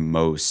learned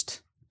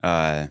most?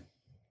 I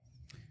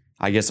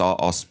guess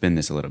I'll spin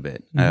this a little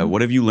bit.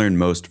 What have you learned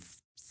most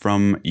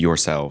from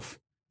yourself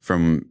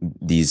from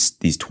these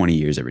 20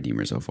 years at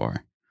Redeemer so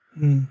far?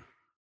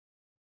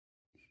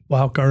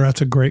 Wow, Gar,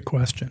 that's a great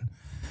question.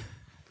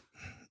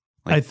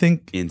 I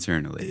think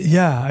internally.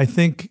 Yeah, I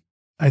think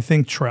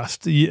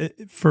trust.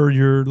 For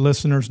your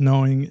listeners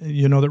knowing,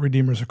 that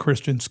Redeemer is a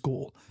Christian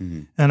school.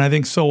 Mm-hmm. And I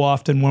think so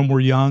often when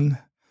we're young,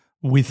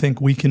 we think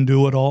we can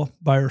do it all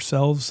by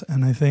ourselves.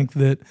 And I think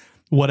that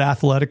what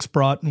athletics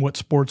brought and what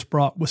sports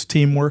brought was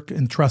teamwork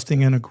and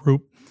trusting in a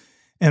group.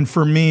 And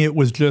for me, it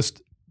was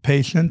just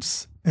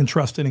patience and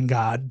trusting in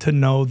God to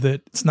know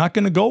that it's not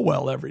going to go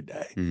well every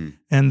day. Mm-hmm.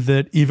 And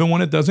that even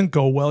when it doesn't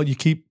go well, you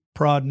keep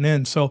prodding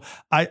in. So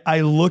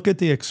I look at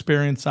the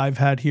experience I've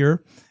had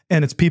here,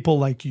 and it's people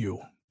like you.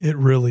 It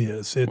really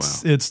is.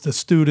 It's the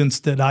students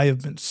that I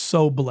have been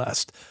so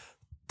blessed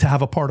to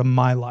have a part of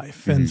my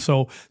life. Mm-hmm. And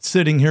so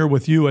sitting here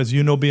with you, as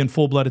you know, being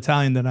full-blood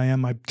Italian that I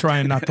am, I'm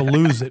trying not to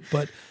lose it.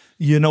 But,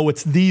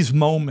 it's these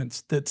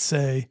moments that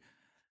say,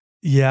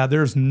 yeah,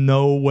 there's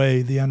no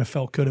way the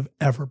NFL could have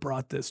ever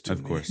brought this to me.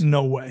 Of course.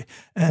 No way.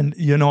 And,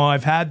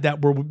 I've had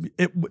that where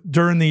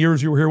during the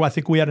years you were here, I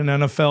think we had an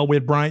NFL, we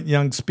had Bryant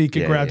Young speak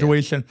at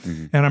graduation. Yeah.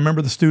 Mm-hmm. And I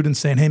remember the students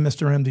saying, hey,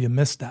 Mr. M, do you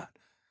miss that?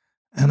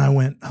 And I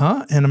went,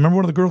 huh? And I remember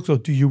one of the girls go,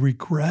 do you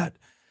regret?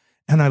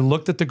 And I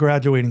looked at the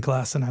graduating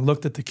class and I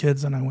looked at the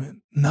kids and I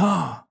went,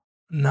 nah.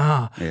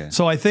 Yeah.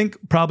 So I think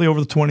probably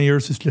over the 20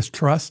 years is just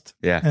trust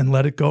and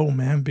let it go,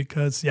 man,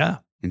 because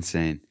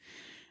Insane.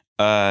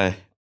 Coming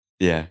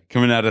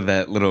out of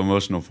that little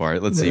emotional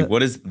part, let's see.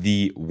 What is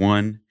the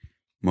one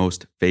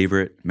most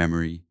favorite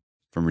memory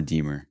from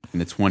Redeemer in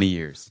the 20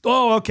 years?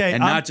 Oh, okay. And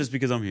not just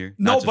because I'm here.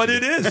 No, but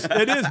it is.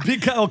 It is.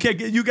 Because,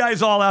 okay, you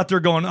guys all out there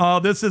going, oh,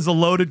 this is a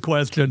loaded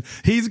question.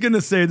 He's going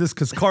to say this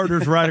because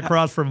Carter's right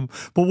across from him.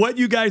 But what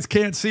you guys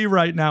can't see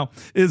right now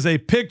is a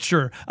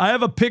picture. I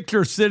have a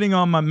picture sitting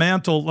on my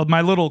mantle of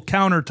my little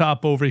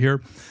countertop over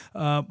here.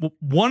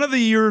 One of the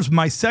years,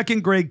 my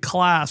second grade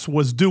class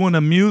was doing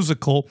a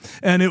musical,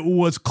 and it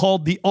was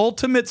called The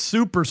Ultimate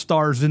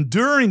Superstars. And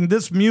during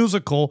this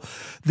musical,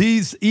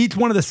 each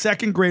one of the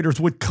second graders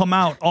would come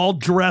out all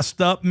dressed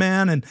up,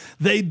 man, and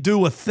they'd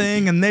do a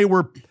thing, and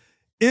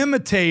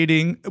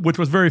imitating, which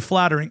was very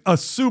flattering, a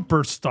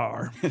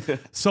superstar.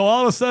 So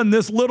all of a sudden,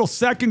 this little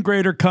second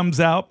grader comes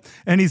out,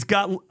 and he's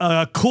got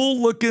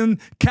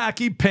cool-looking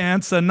khaki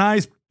pants, a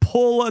nice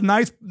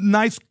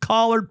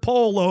collared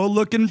polo,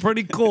 looking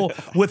pretty cool,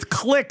 with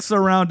clicks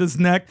around his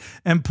neck,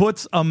 and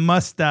puts a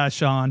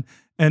mustache on.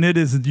 And it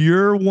is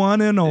your one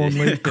and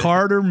only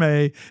Carter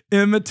May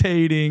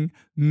imitating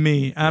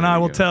me. And I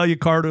will tell you,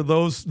 Carter,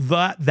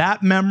 that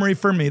memory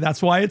for me,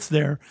 that's why it's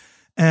there.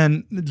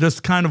 And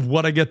just kind of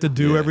what I get to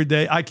do every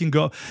day. I can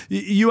go,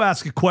 you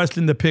ask a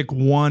question to pick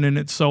one, and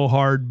it's so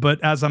hard. But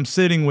as I'm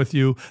sitting with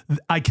you,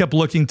 I kept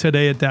looking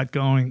today at that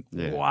going,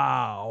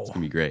 wow. It's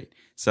going to be great.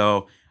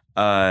 So,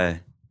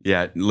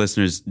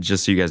 listeners,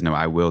 just so you guys know,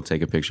 I will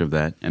take a picture of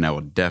that, and I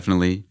will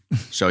definitely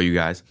show you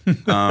guys.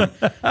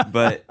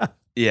 But...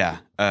 yeah,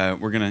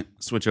 we're going to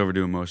switch over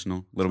to emotional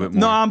a little bit more.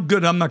 No, I'm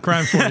good. I'm not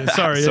crying for you.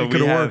 Sorry, so it could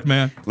have worked,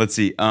 man. Let's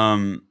see.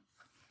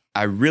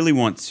 I really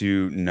want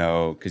to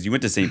know, because you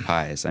went to St.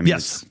 Pius. I mean,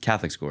 it's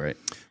Catholic school, right?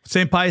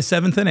 St. Pius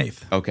 7th and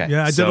 8th. Okay.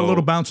 Yeah, I did a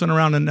little bouncing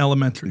around in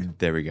elementary.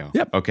 There we go.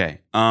 Yep. Okay.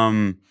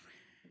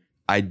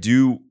 I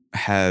do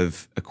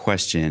have a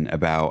question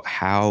about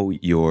how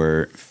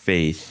your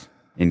faith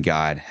in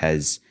God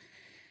has,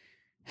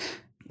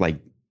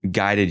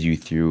 guided you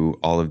through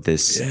all of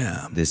this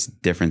this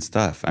different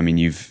stuff. I mean,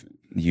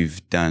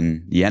 you've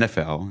done the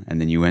NFL, and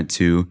then you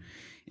went into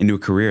a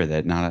career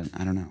that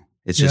I don't know.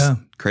 It's just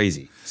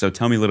crazy. So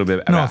tell me a little bit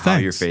about how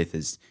your faith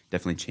has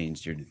definitely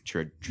changed your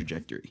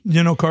trajectory.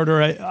 You know,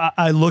 Carter,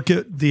 I look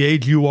at the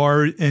age you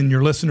are and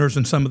your listeners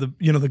and some of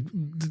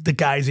the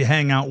guys you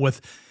hang out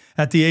with.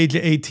 At the age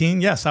of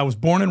 18, yes, I was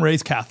born and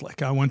raised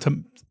Catholic. I went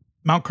to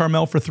Mount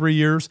Carmel for 3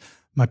 years.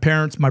 My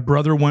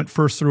brother went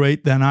 1st through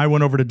 8th. Then I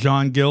went over to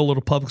John Gill, a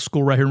little public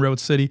school right here in Redwood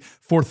City,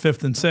 4th,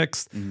 5th, and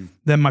 6th. Mm-hmm.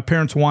 Then my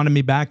parents wanted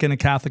me back in a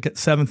Catholic at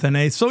 7th and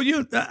 8th. So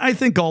I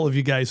think all of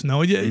you guys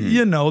know,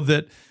 you know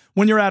that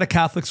when you're at a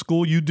Catholic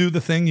school, you do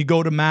the thing, you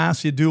go to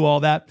mass, you do all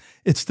that.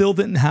 It still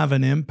didn't have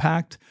an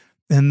impact.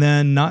 And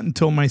then not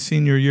until my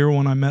senior year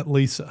when I met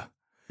Lisa.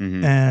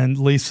 Mm-hmm. And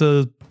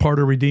Lisa, part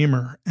of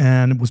Redeemer.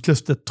 And it was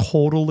just a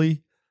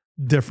totally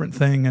different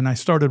thing. And I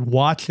started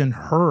watching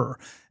her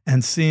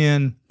and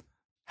seeing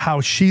how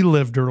she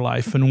lived her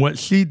life and what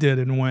she did,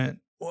 and went,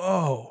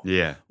 whoa.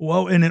 Yeah.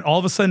 Whoa. And then all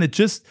of a sudden it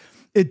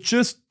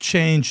just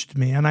changed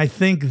me. And I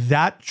think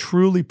that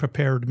truly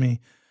prepared me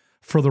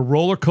for the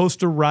roller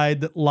coaster ride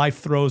that life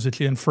throws at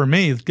you. And for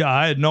me,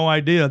 I had no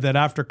idea that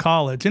after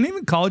college, and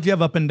even college, you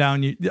have up and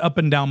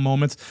down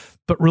moments,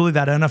 but really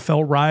that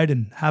NFL ride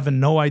and having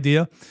no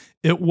idea,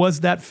 it was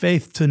that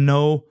faith to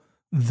know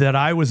that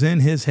I was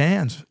in his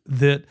hands,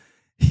 that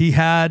he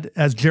had,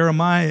 as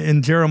Jeremiah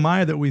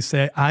that we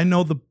say, I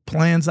know the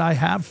plans I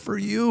have for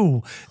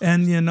you.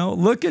 And,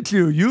 look at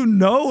you, it.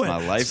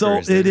 My life so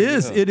verse. it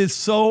is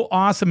so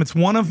awesome. It's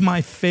one of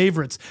my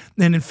favorites.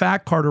 And in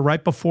fact, Carter,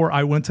 right before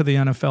I went to the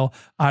NFL,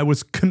 I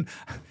was,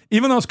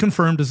 even though I was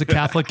confirmed as a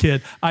Catholic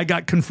kid, I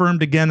got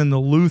confirmed again in the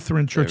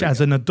Lutheran church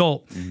as an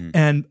adult. Mm-hmm.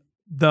 And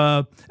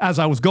as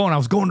I was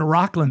going to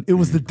Rockland. It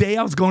was the day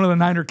I was going to the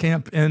Niner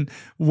camp. And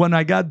when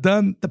I got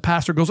done, the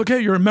pastor goes, okay,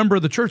 you're a member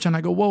of the church. And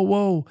I go,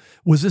 whoa,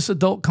 was this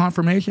adult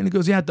confirmation? He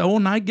goes, yeah,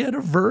 don't I get a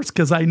verse?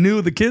 Because I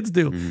knew the kids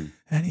do. Mm-hmm.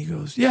 And he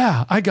goes,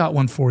 yeah, I got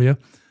one for you.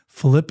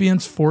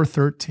 Philippians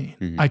 4:13.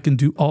 Mm-hmm. I can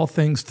do all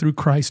things through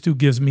Christ who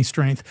gives me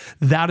strength.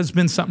 That has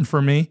been something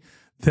for me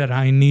that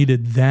I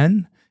needed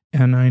then.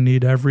 And I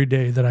need every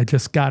day, that I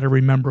just got to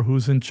remember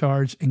who's in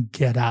charge and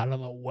get out of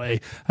the way.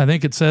 I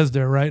think it says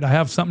there, right? I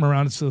have something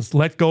around it says,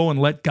 let go and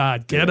let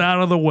God get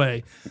out of the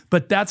way.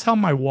 But that's how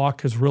my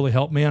walk has really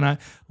helped me. And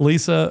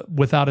Lisa,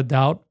 without a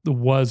doubt,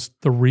 was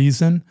the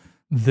reason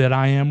that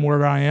I am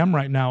where I am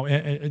right now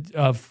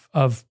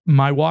of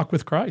my walk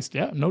with Christ.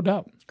 Yeah, no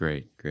doubt.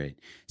 Great.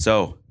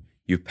 So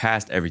you've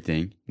passed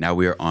everything. Now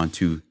we are on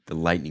to the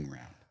lightning round.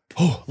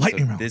 Oh,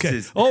 lightning round. Okay.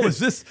 Is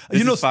this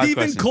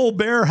Stephen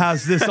Colbert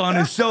has this on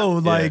his show,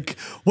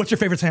 what's your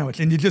favorite sandwich?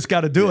 And you just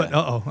got to do it.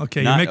 Uh-oh.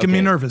 Okay. You're making me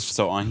nervous.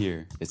 So on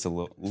here, it's a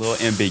little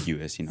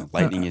ambiguous.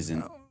 Lightning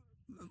isn't.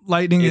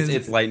 Lightning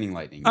it's lightning.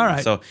 All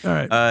right. So, all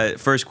right.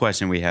 First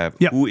question we have,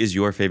 who is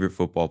your favorite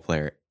football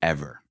player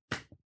ever?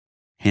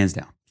 Hands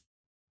down.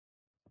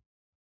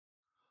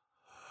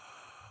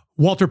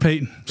 Walter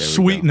Payton.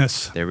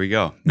 Sweetness. There we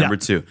go. Number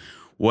 2.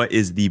 What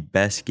is the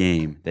best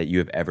game that you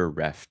have ever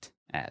reffed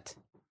at?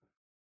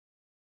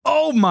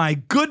 Oh my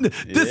goodness!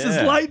 This is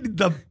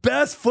the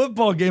best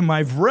football game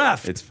I've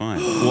reffed. It's fun.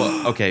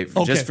 Well, okay.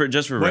 Just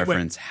for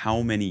reference,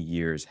 how many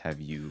years have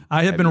you?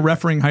 I have been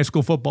refereeing high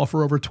school football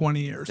for over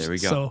 20 years. There we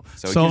go.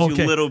 So it gives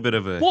you a little bit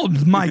of a. Well,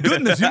 my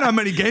goodness, you know how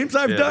many games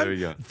I've done? There we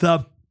go.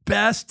 The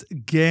best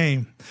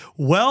game.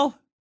 Well,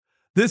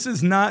 this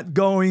is not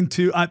going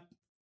to.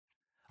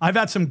 I've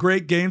had some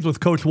great games with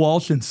Coach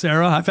Walsh and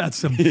Sarah. I've had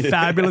some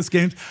fabulous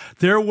games.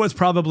 There was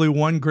probably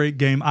one great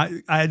game.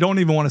 I don't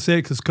even want to say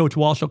it because Coach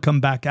Walsh will come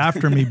back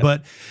after me,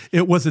 but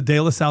it was a De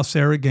La Salle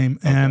Sarah game.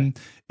 And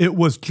it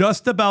was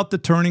just about the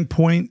turning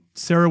point.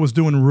 Sarah was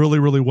doing really,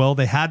 really well.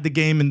 They had the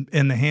game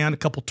in the hand, a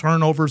couple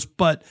turnovers,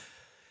 but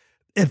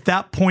at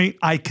that point,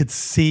 I could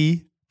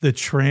see the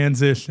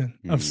transition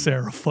of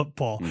Sarah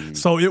football.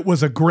 So it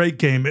was a great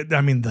game.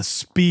 The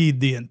speed,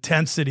 the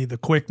intensity, the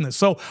quickness.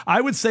 So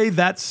I would say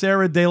that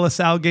Sarah De La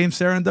Salle game,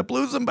 Sarah ended up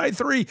losing by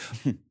 3.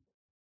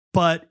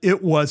 But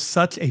it was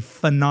such a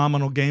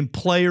phenomenal game.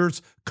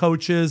 Players,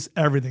 coaches,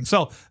 everything.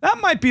 So that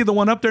might be the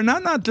one up there.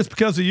 Not just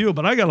because of you,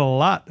 but I got a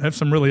lot. I have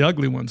some really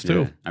ugly ones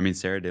too. Yeah.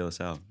 Sarah De La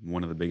Salle,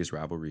 one of the biggest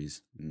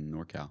rivalries in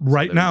NorCal.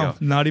 Right now,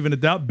 not even a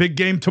doubt. Big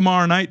game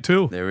tomorrow night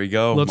too. There we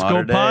go. Let's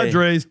go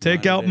Padres.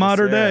 Take out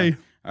Mater Dei.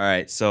 All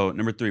right, so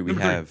number 3, we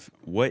have,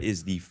 what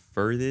is the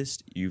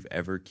furthest you've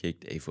ever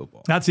kicked a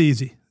football? That's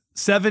easy.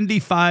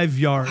 75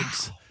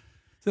 yards. Wow.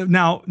 So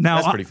now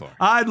that's pretty far.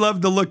 I'd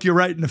love to look you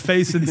right in the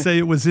face and say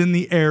it was in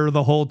the air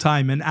the whole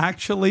time. And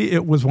actually,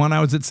 it was when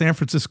I was at San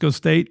Francisco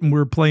State and we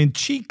were playing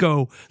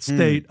Chico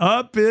State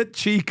up at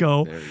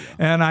Chico.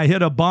 And I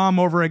hit a bomb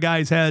over a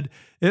guy's head.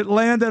 It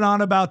landed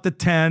on about the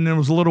 10 and it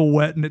was a little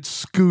wet and it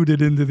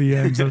scooted into the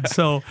end zone.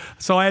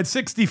 So I had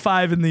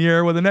 65 in the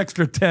air with an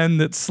extra 10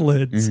 that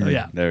slid. So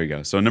yeah. There we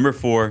go. So number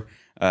 4,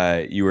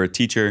 you were a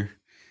teacher,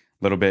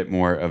 a little bit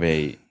more of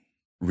a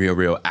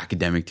real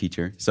academic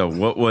teacher. So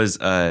what's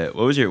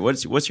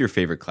your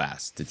favorite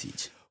class to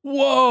teach?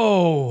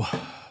 Whoa.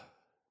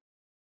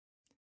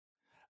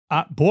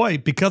 Boy,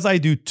 because I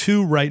do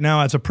 2 right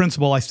now as a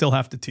principal, I still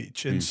have to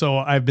teach. And so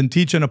I've been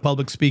teaching a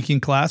public speaking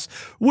class,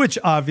 which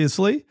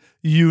obviously,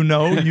 you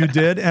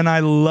did. And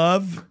I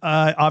love,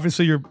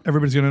 obviously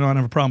everybody's going to know I don't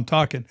have a problem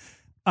talking.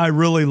 I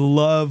really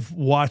love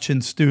watching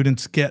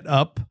students get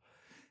up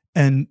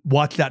and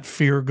watch that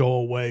fear go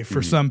away.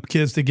 For some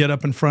kids to get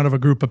up in front of a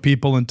group of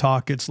people and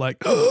talk, it's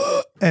like,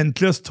 and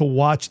just to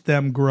watch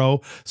them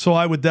grow. So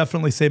I would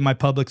definitely say my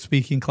public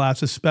speaking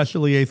class,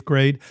 especially 8th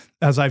grade,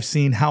 as I've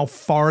seen how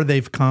far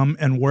they've come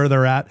and where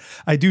they're at.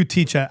 I do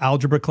teach an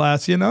algebra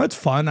class. It's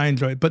fun. I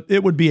enjoy it. But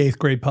it would be 8th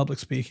grade public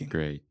speaking.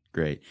 Great.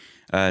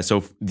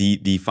 So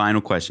the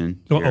final question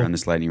here on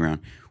this lightning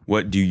round,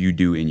 what do you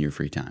do in your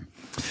free time?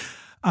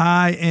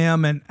 I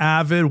am an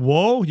avid,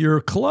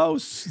 you're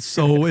close.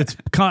 So it's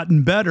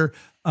gotten better.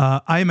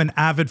 I am an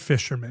avid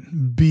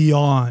fisherman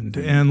beyond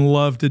and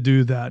love to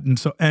do that. And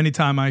so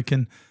anytime I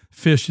can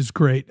fish is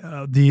great.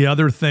 The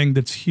other thing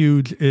that's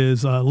huge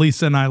is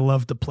Lisa and I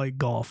love to play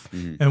golf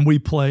and we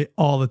play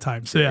all the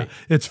time. So yeah,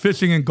 it's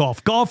fishing and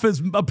golf. Golf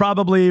is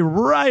probably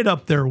right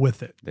up there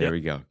with it. There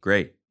we go.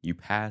 Great. You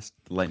passed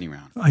the lightning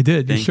round. I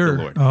did. Thank the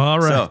Lord. All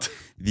right. So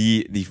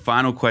the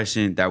final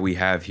question that we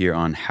have here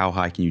on How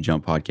High Can You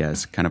Jump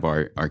podcast, kind of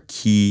our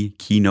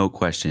keynote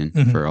question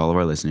for all of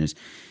our listeners,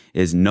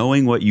 is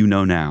knowing what you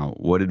know now,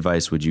 what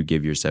advice would you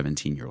give your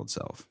 17-year-old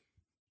self?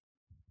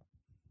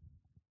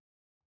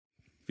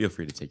 Feel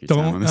free to take your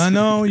time on this. I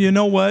know. You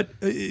know what?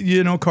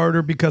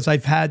 Carter, because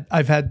I've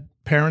had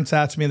parents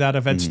ask me that.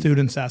 I've had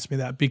students ask me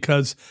that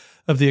because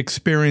of the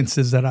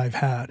experiences that I've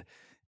had.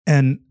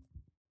 And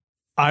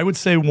I would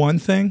say one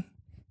thing,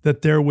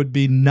 that there would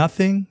be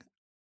nothing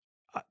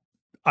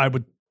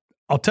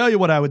I'll tell you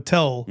what I would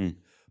tell,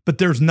 but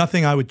there's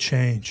nothing I would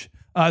change.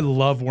 I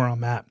love where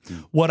I'm at.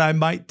 What I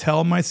might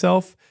tell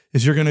myself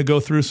is you're going to go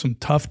through some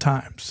tough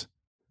times.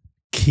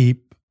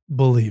 Keep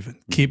believing,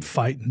 keep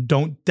fighting.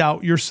 Don't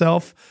doubt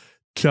yourself.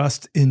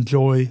 Just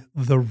enjoy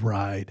the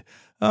ride.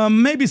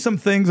 Maybe some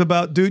things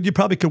about, dude, you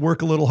probably could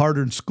work a little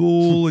harder in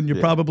school and you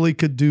probably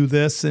could do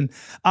this. And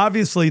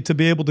obviously to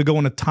be able to go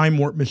in a time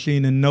warp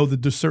machine and know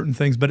that there's certain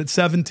things, but at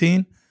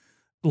 17,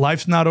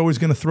 life's not always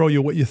going to throw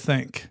you what you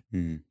think.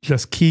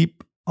 Just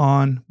keep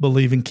on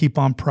believing, keep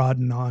on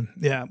prodding on.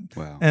 Yeah.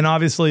 Wow. And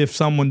obviously if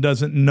someone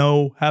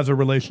has a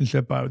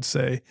relationship, I would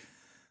say,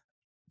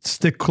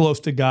 stick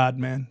close to God,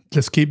 man.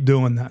 Just keep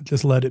doing that.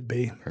 Just let it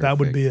be. Perfect. That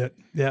would be it.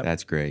 Yeah.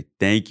 That's great.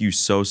 Thank you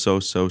so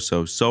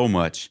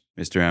much,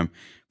 Mr. M.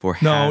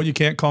 You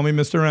can't call me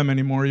Mr. M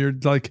anymore. You're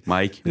like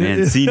Mike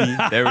Mancini.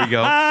 There we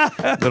go.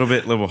 A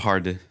little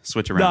hard to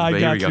switch around. No,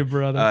 I got you,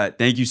 brother.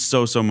 Thank you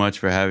so much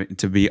for having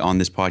to be on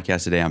this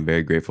podcast today. I'm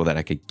very grateful that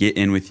I could get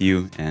in with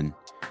you. And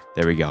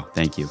there we go.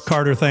 Thank you.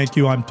 Carter, thank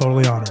you. I'm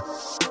totally honored.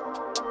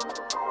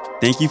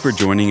 Thank you for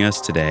joining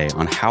us today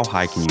on How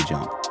High Can You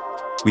Jump?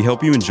 We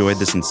hope you enjoyed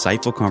this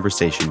insightful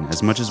conversation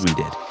as much as we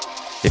did.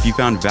 If you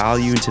found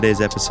value in today's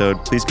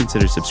episode, please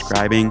consider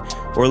subscribing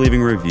or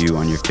leaving a review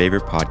on your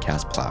favorite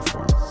podcast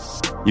platform.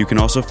 You can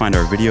also find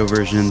our video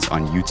versions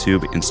on YouTube,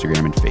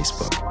 Instagram, and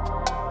Facebook.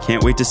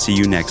 Can't wait to see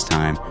you next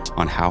time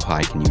on How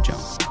High Can You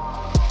Jump?